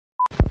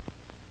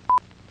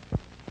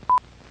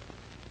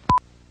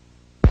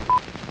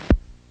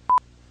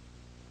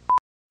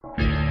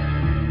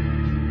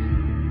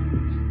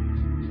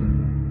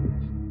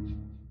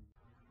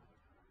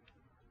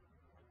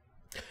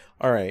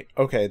Alright,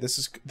 okay, this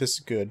is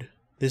good.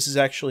 This is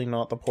actually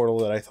not the portal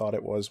that I thought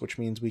it was, which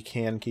means we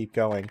can keep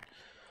going.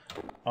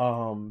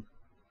 Although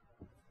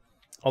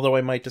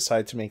I might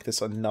decide to make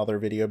this another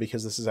video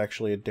because this is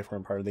actually a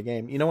different part of the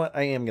game. You know what?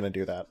 I am going to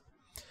do that.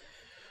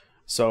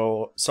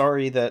 So,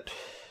 sorry that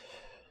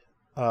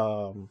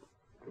I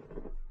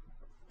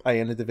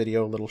ended the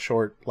video a little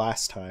short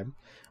last time.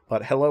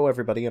 But hello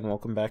everybody and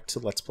welcome back to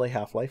Let's Play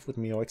Half-Life with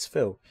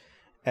MeoXFu.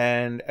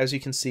 And as you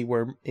can see,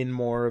 we're in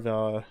more of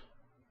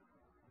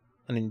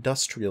an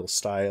industrial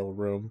style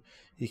room.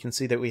 You can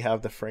see that we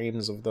have the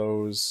frames of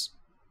those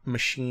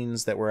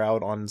machines that were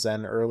out on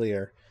Xen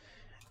earlier.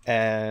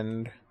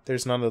 And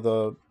there's none of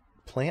the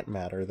plant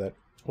matter that,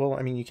 well,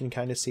 I mean, you can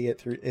kind of see it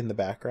through in the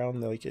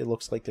background. Like, it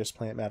looks like there's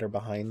plant matter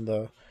behind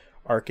the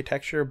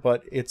architecture,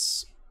 but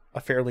it's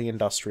a fairly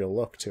industrial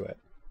look to it.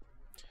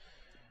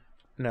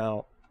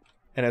 Now,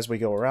 and as we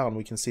go around,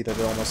 we can see that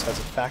it almost has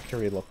a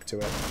factory look to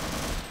it.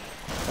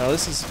 Now,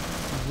 this is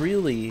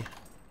really,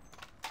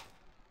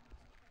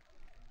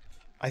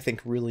 I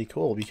think, really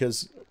cool,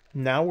 because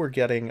now we're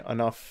getting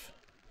enough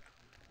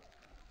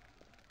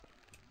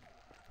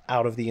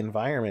out of the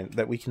environment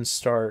that we can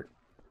start,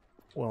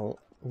 well,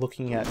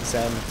 looking at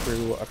Xen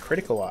through a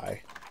critical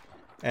eye.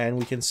 And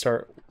we can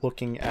start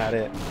looking at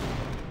it...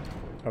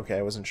 Okay,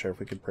 I wasn't sure if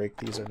we could break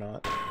these or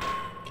not.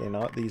 Okay,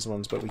 not these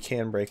ones, but we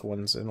can break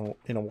ones in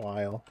a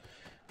while.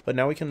 But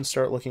now we can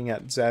start looking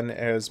at Xen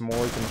as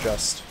more than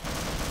just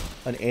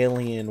an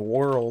alien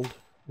world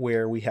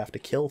where we have to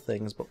kill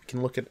things, but we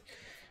can look at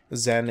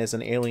Xen as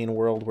an alien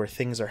world where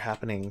things are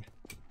happening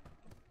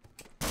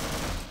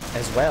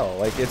as well.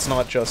 Like, it's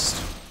not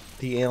just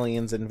the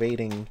aliens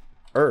invading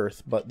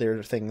Earth, but there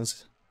are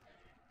things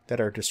that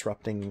are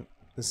disrupting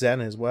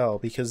Xen as well,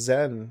 because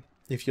Xen,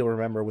 if you'll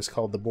remember, was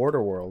called the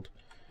Border World.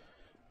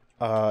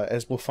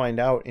 As we'll find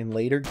out in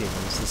later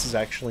games, this is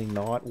actually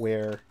not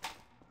where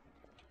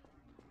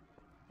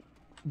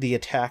the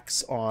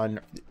attacks on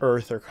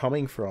Earth are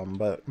coming from,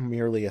 but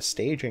merely a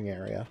staging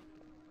area.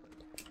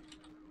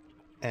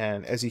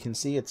 And as you can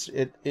see,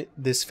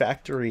 this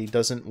factory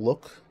doesn't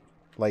look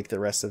like the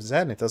rest of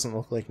Xen. It doesn't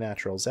look like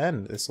natural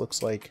Xen. This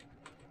looks like,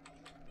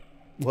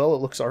 well, it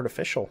looks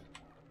artificial.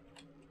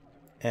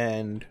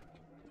 And,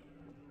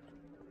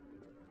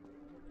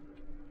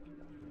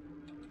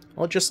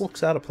 well, it just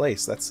looks out of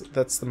place.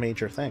 That's the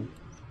major thing.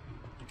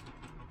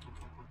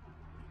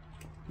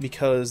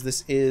 Because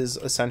this is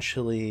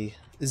essentially...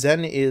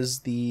 Xen is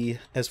the,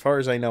 as far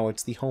as I know,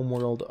 it's the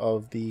homeworld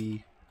of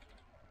the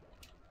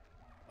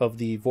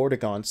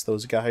Vortigaunts,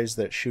 those guys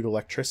that shoot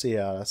electricity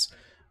at us.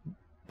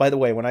 By the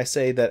way, when I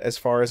say that as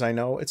far as I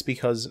know, it's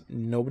because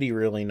nobody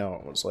really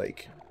knows.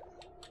 Like,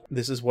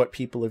 this is what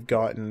people have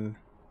gotten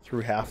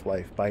through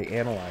Half-Life by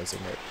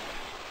analyzing it.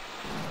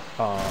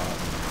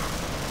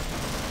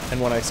 And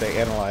when I say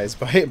analyze,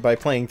 by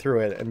playing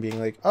through it and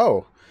being like,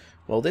 oh,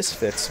 well, this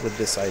fits with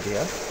this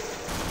idea.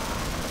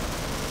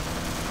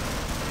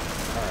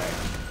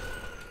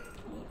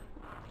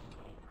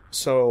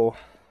 So,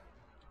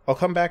 I'll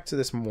come back to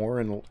this more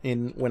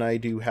in when I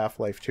do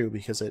Half-Life 2,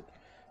 because it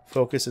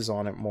focuses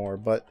on it more,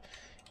 but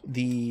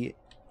the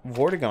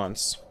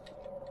Vortigaunts,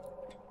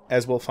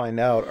 as we'll find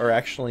out, are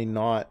actually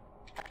not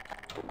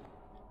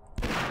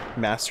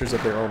masters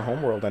of their own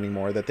homeworld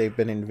anymore, that they've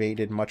been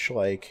invaded much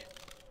like,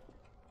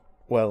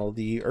 well,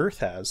 the Earth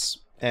has.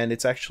 And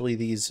it's actually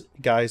these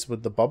guys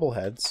with the bubble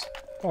heads.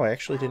 Oh, I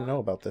actually didn't know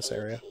about this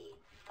area.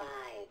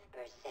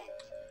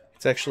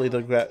 It's actually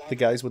the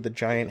guys with the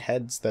giant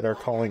heads that are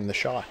calling the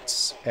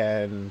shots,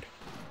 and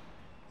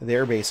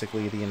they're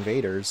basically the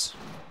invaders.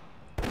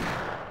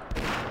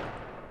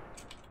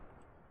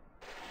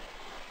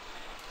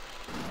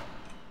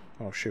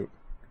 Oh, shoot.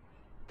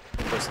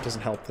 Of course, it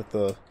doesn't help that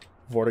the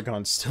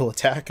Vortigaunts still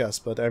attack us,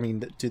 but, I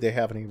mean, do they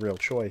have any real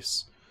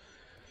choice?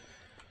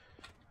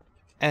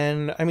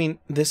 And, I mean,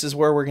 this is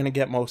where we're going to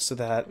get most of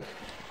that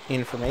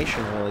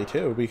information, really,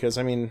 too, because,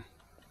 I mean,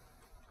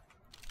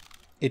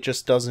 it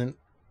just doesn't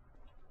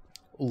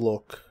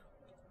look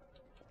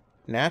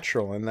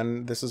natural. And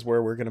then this is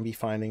where we're going to be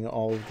finding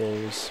all of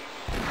those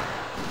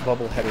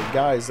bubble-headed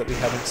guys that we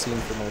haven't seen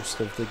for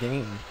most of the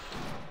game.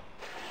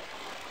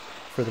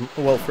 For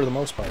the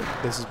most part,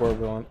 this is where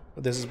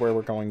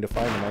we're going to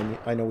find them.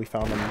 I know we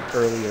found them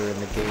earlier in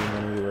the game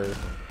when we were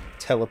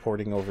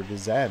teleporting over to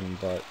Xen,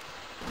 but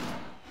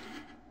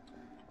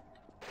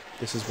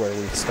this is where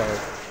we start.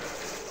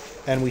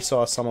 And we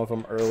saw some of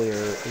them earlier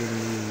in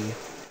the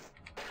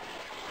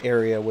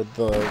area with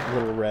the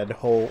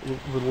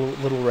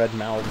little red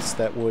mouths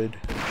that would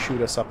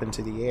shoot us up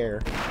into the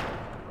air.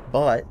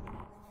 But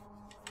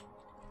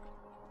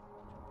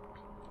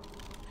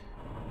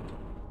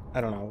I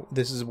don't know,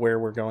 this is where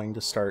we're going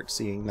to start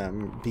seeing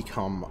them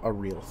become a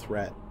real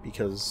threat,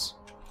 because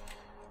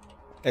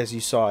as you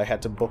saw, I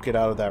had to book it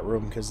out of that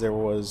room because there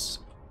was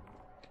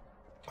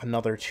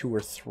another 2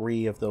 or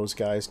 3 of those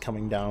guys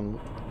coming down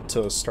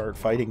to start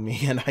fighting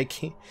me, and I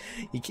can't,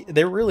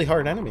 they're really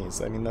hard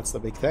enemies. I mean, that's the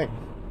big thing.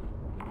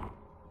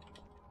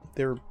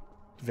 They're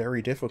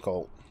very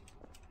difficult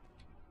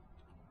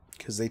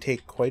because they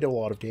take quite a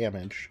lot of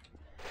damage.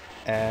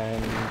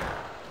 And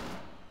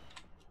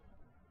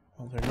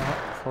well, they're not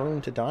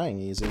prone to dying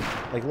easy.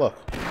 Like, look.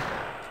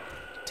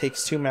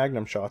 Takes 2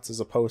 magnum shots as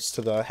opposed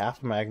to the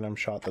half magnum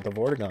shot that the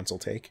Vortigaunts will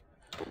take.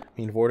 I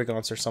mean,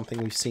 Vortigaunts are something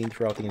we've seen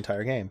throughout the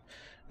entire game.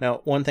 Now,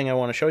 one thing I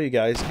want to show you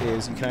guys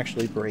is you can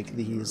actually break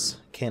these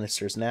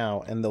canisters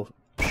now, and they'll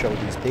show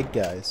these big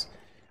guys,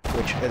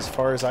 which, as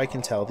far as I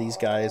can tell, these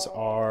guys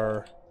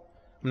are...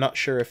 I'm not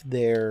sure if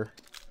they're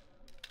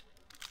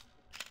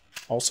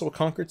also a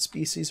conquered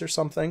species or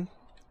something,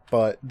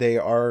 but they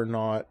are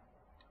not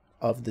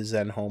of the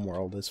Zen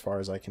homeworld, as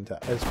far as I can tell,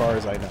 as far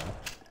as I know.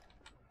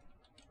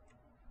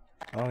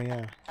 Oh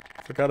yeah,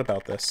 forgot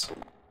about this.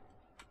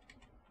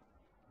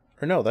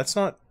 Or no, that's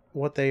not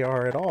what they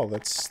are at all.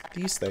 That's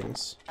these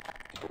things.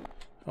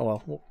 Oh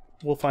well,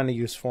 we'll find a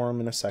use for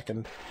them in a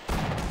second.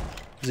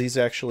 These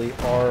actually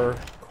are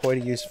quite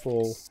a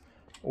useful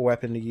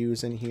weapon to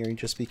use in here,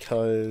 just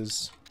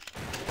because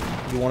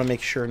you want to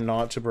make sure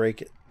not to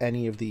break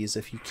any of these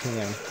if you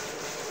can.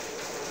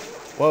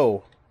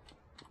 Whoa.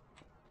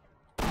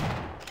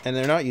 And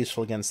they're not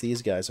useful against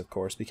these guys, of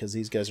course, because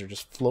these guys are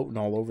just floating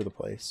all over the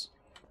place.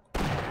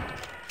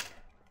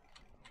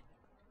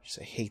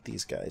 I hate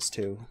these guys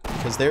too,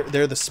 because they're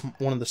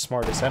one of the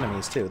smartest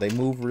enemies too. They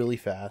move really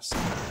fast,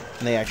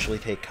 and they actually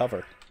take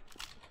cover.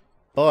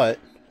 But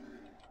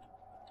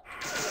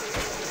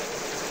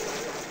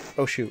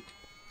oh shoot,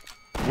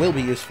 will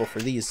be useful for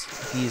these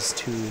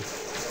 2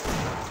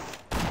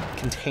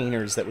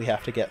 containers that we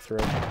have to get through.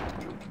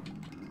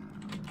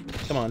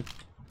 Come on.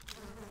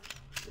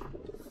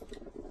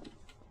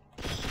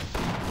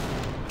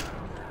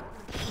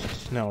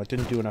 No, it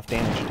didn't do enough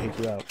damage to take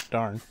you out.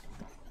 Darn.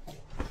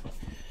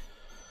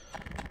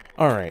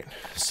 Alright,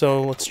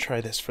 so let's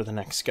try this for the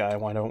next guy,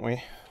 why don't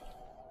we?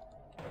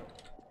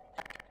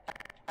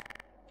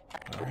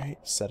 Alright,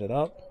 set it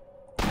up.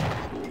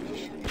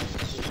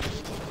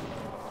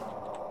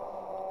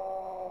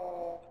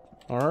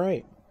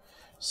 Alright,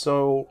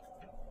 so...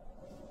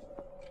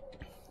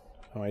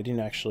 Oh, I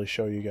didn't actually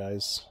show you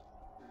guys.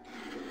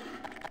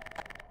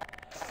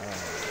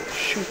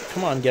 Shoot,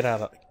 come on, get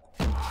out of...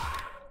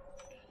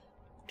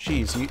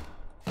 Jeez,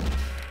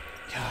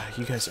 God,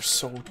 you guys are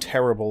so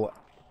terrible.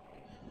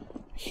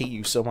 Hate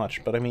you so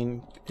much, but I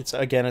mean, it's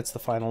the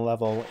final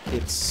level.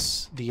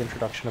 It's the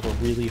introduction of a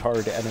really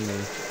hard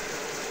enemy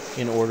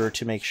in order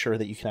to make sure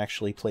that you can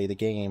actually play the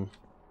game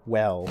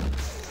well,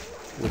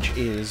 which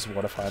is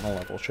what a final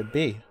level should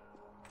be.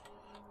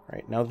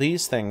 Alright, now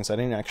these things, I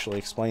didn't actually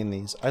explain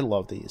these. I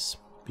love these,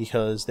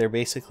 because they're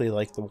basically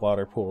like the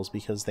water pools,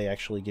 because they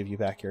actually give you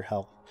back your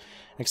health.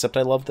 Except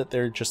I love that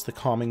they're just the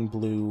calming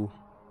blue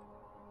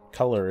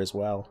color as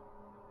well.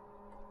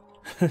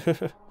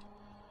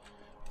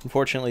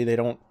 Unfortunately, they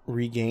don't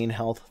regain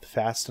health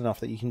fast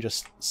enough that you can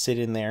just sit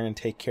in there and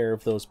take care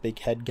of those big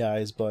head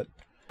guys, but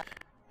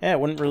yeah, it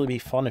wouldn't really be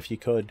fun if you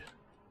could.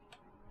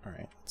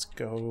 Alright, let's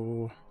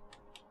go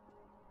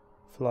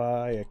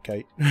fly a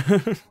kite.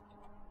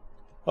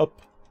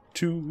 Up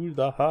to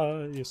the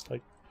highest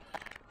height.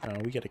 Oh,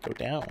 we gotta go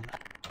down.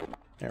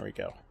 There we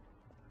go.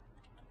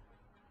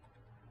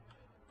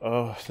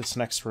 Oh, this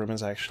next room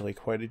is actually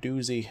quite a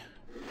doozy.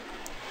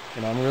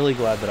 And I'm really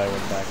glad that I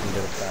went back and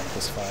did a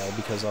practice file,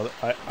 because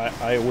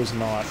I was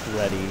not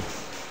ready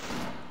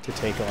to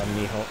take on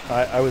Miho.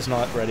 I was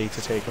not ready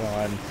to take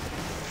on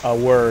a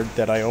word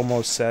that I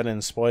almost said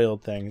and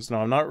spoiled things. No,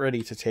 I'm not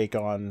ready to take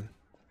on...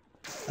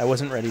 I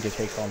wasn't ready to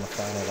take on the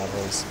final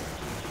levels.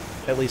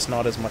 At least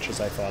not as much as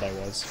I thought I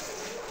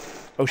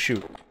was. Oh,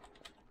 shoot.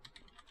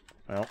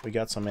 Well, we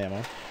got some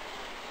ammo.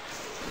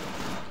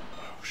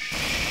 Oh,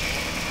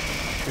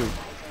 shoot.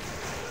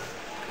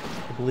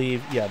 I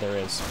believe... Yeah, there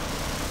is.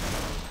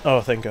 Oh,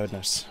 thank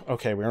goodness.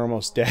 Okay, we're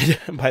almost dead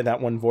by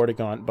that one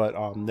Vortigaunt, but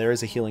there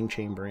is a healing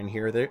chamber in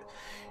here.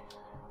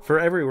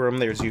 For every room,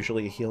 there's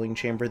usually a healing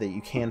chamber that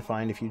you can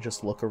find if you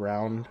just look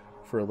around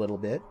for a little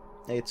bit.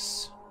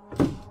 It's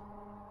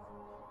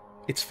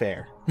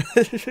fair.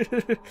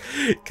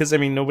 Because, I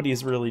mean,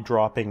 nobody's really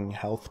dropping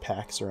health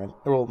packs or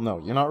anything. Well, no,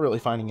 you're not really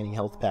finding any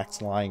health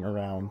packs lying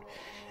around.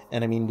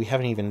 And, I mean, we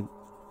haven't even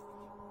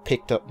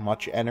picked up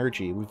much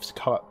energy. We've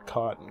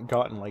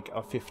gotten like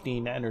a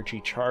 15 energy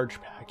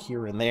charge pack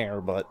here and there,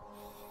 but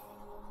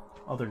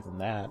other than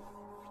that.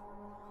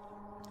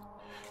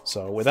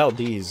 So without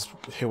these,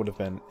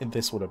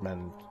 this would have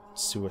been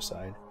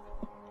suicide.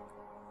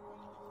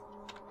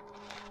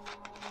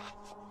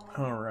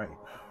 Alright.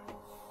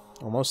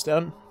 Almost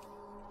done?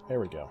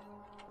 There we go.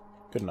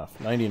 Good enough.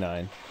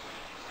 99.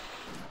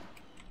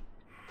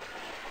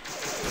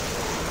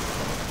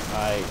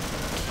 I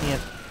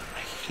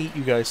hate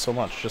you guys so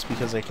much just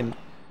because I can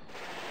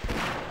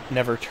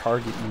never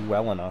target you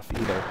well enough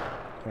either.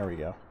 There we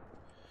go.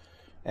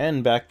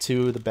 And back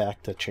to the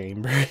Bacta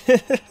chamber.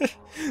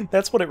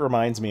 That's what it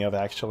reminds me of,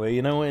 actually.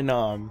 You know,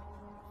 in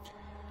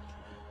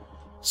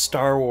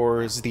Star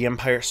Wars The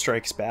Empire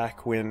Strikes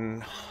Back,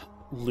 when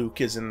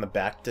Luke is in the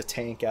Bacta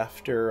tank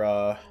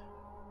after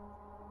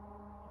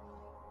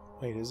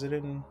wait, is it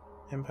in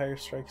Empire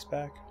Strikes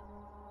Back?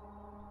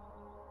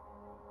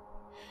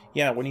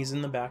 Yeah, when he's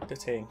in the back to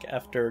tank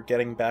after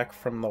getting back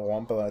from the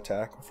Wampa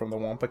attack, from the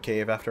Wampa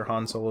cave after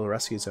Han Solo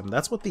rescues him.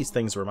 That's what these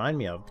things remind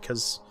me of,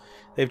 because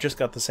they've just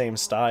got the same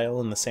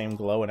style and the same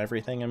glow and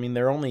everything. I mean,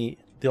 the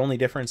only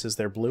difference is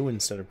they're blue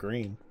instead of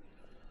green.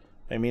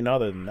 I mean,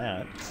 other than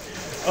that.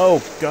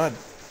 Oh, God.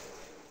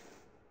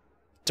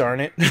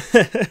 Darn it.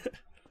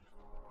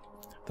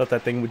 Thought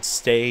that thing would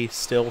stay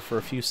still for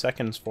a few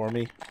seconds for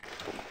me.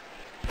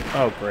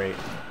 Oh, great.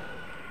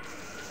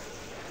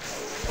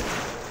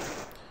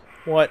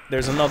 What?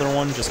 There's another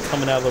one just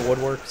coming out of the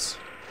woodworks?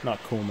 Not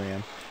cool,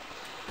 man.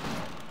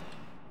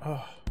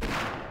 Oh.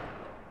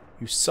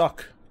 You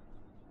suck.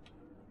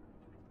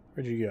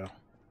 Where'd you go?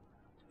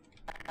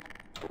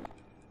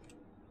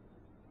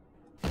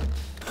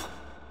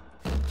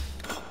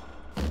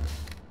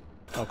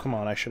 Oh, come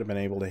on. I should have been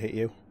able to hit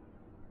you.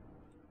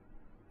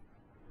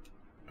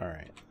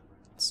 Alright.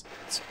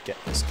 Let's get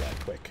this guy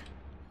quick.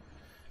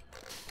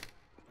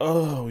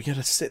 Oh, we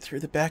gotta sit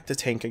through the back to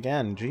tank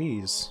again.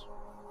 Jeez.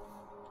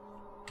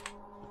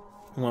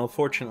 Well,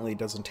 fortunately, it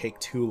doesn't take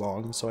too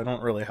long, so I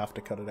don't really have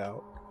to cut it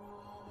out.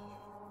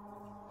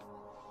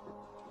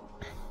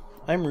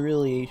 I'm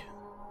really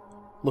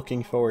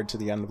looking forward to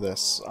the end of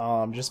this,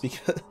 just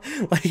because,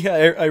 like,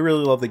 I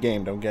really love the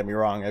game, don't get me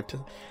wrong.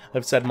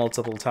 I've said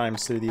multiple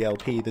times through the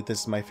LP that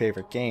this is my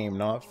favorite game,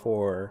 not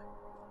for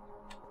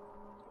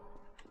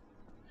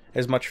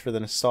as much for the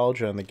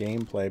nostalgia and the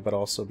gameplay, but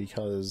also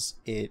because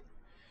it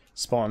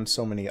spawned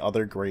so many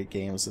other great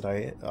games that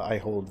I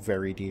hold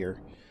very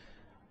dear.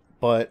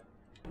 But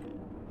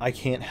I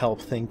can't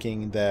help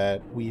thinking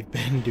that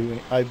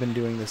I've been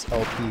doing this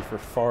LP for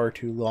far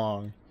too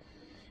long,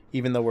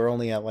 even though we're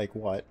only at, like,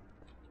 what,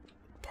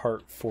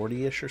 part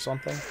 40-ish or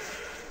something?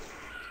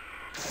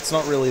 It's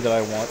not really that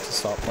I want to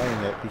stop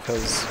playing it,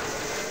 because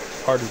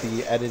part of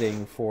the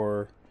editing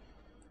for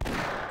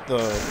the,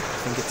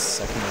 I think it's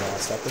second to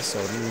last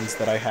episode, means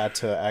that I had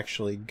to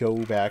actually go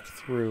back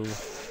through,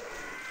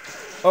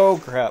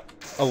 oh crap,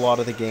 a lot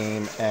of the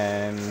game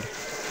and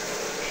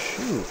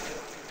shoot.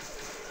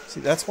 See,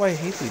 that's why I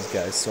hate these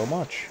guys so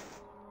much.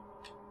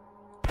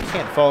 You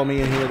can't follow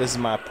me in here. This is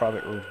my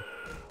private room.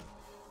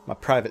 My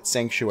private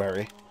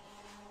sanctuary.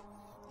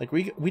 Like,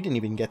 we didn't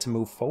even get to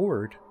move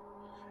forward.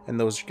 And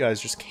those guys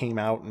just came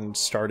out and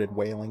started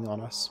wailing on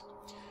us.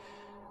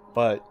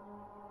 But,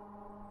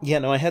 yeah,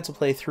 no, I had to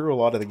play through a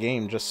lot of the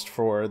game just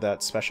for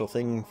that special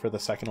thing for the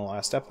second to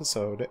last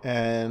episode.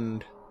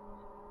 And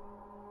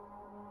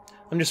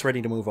I'm just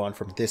ready to move on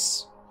from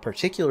this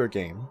particular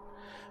game.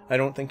 I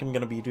don't think I'm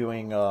going to be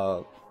doing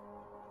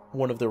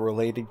one of the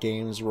related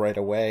games right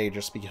away,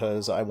 just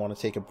because I want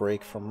to take a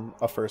break from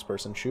a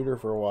first-person shooter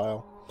for a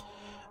while.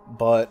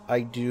 But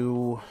I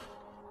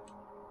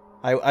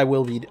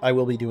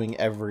will be doing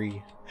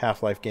every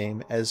Half-Life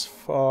game as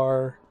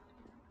far,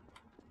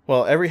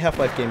 well, every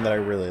Half-Life game that I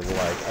really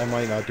like. I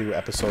might not do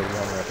episode 1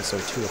 or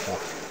episode 2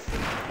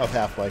 of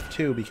Half-Life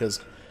 2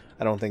 because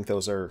I don't think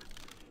those are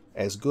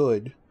as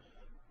good.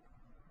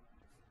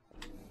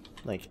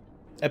 Like,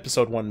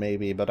 episode 1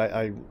 maybe, but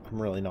I'm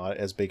really not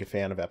as big a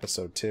fan of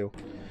episode 2.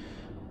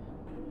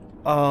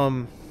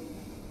 I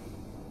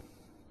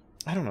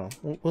don't know.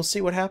 We'll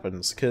see what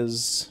happens,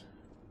 because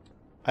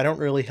I don't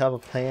really have a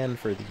plan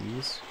for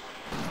these.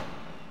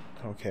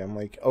 Okay, I'm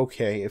like,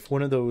 okay, if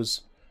one of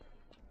those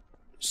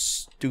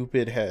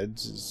stupid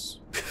heads is...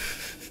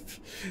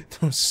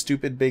 those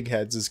stupid big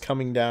heads is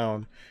coming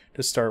down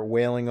to start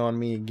wailing on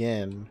me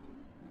again,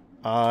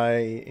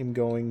 I am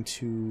going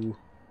to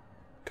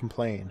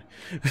complain.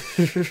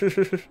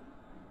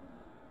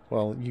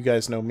 Well, you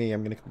guys know me,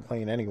 I'm going to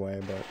complain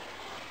anyway,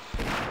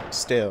 but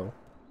still,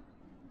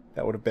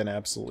 that would have been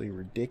absolutely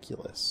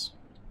ridiculous.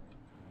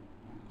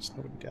 There's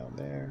nobody down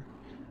there.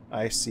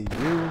 I see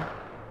you.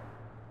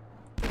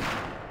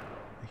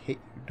 I hate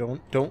you.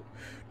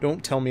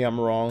 Don't tell me I'm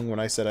wrong when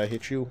I said I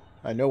hit you.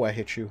 I know I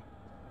hit you.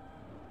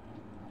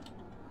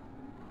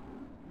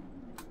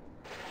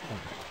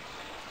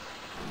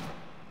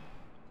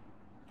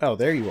 Oh,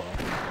 there you are.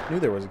 I knew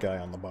there was a guy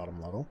on the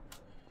bottom level.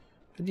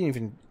 I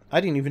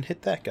didn't even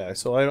hit that guy,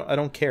 so I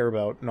don't care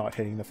about not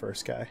hitting the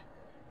first guy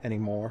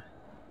anymore.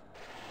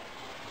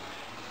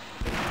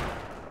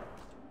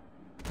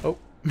 Oh.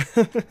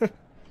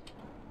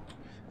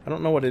 I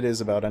don't know what it is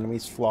about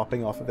enemies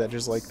flopping off of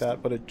edges like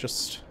that, but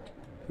it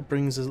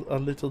brings a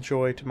little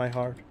joy to my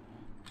heart.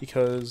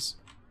 Because,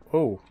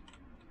 oh.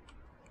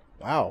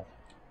 Wow.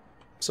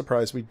 I'm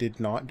surprised we did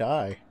not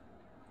die.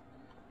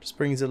 Just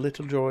brings a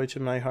little joy to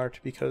my heart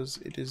because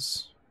it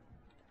is...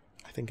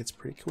 I think it's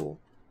pretty cool.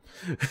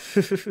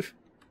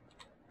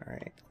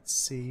 Alright, let's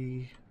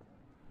see...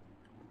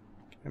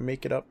 Can I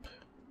make it up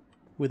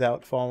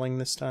without falling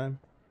this time?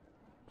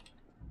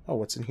 Oh,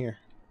 what's in here?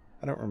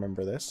 I don't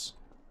remember this.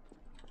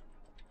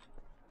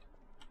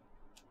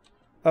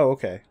 Oh,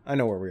 okay. I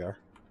know where we are.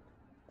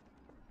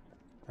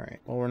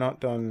 Alright, well, we're not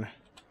done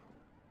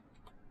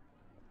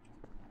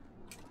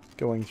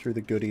going through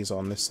the goodies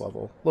on this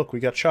level. Look,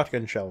 we got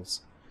shotgun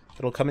shells.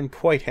 It'll come in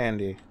quite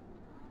handy.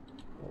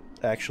 Well,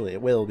 actually,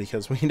 it will,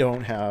 because we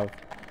don't have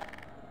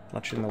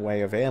much in the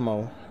way of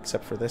ammo,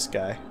 except for this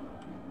guy.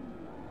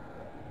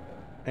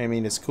 I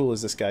mean, as cool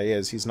as this guy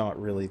is, he's not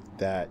really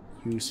that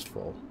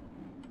useful.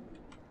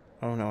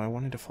 Oh no, I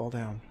wanted to fall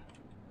down.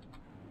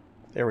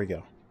 There we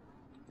go.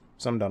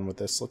 So I'm done with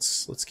this.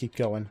 Let's keep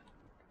going.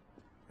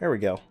 There we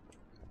go.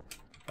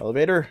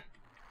 Elevator?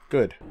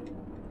 Good.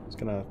 It's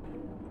gonna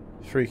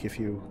freak if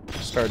you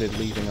started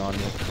leaving on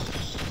me.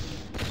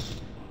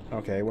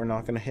 Okay, we're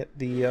not gonna hit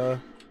the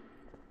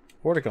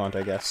Vortigaunt,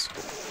 I guess.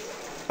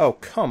 Oh,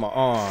 come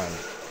on!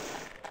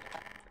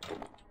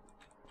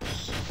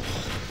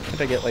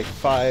 Did I get like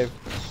 5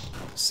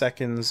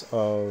 seconds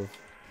of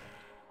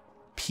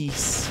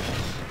peace?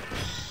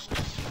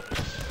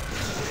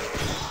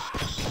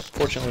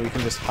 Fortunately, we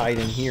can just hide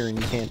in here and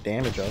you can't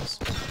damage us.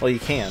 Well, you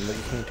can, but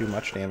you can't do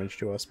much damage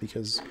to us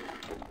because...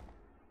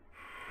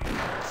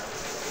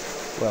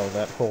 well,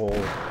 that whole,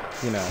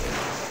 you know,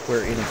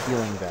 we're in a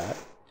healing vat.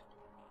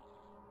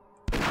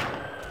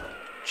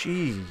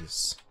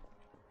 Jeez.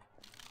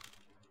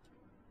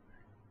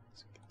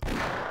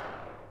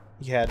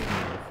 You had to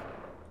move.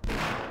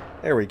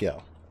 There we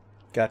go.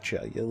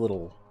 Gotcha, you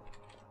little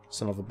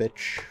son of a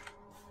bitch.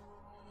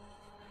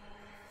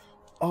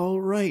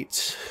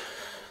 Alright.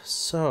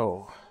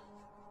 So...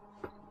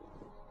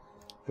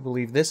 I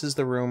believe this is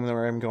the room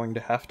where I'm going to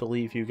have to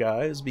leave you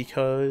guys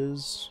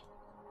because...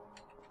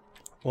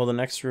 well, the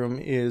next room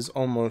is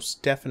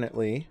almost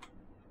definitely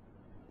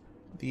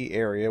the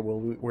area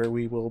where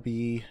we will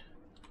be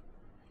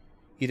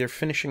either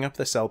finishing up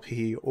this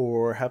LP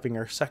or having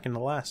our second to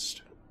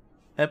last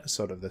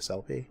episode of this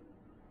LP.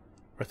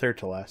 Or third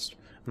to last.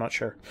 I'm not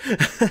sure.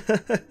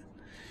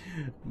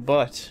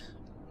 But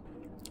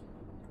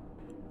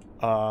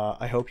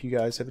I hope you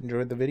guys have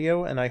enjoyed the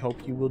video, and I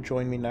hope you will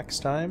join me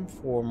next time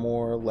for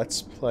more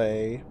Let's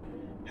Play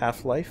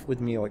Half-Life with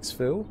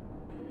MeowXFoo,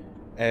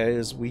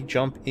 as we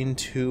jump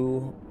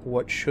into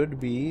what should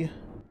be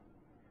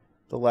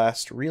the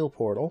last real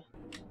portal,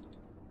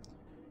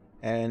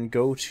 and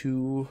go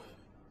to,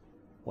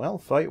 well,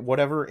 fight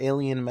whatever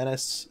alien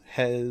menace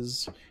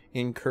has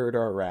incurred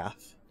our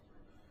wrath.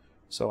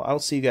 So I'll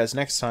see you guys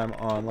next time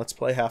on Let's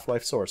Play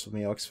Half-Life Source with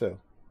MeowXFoo.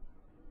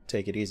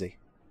 Take it easy.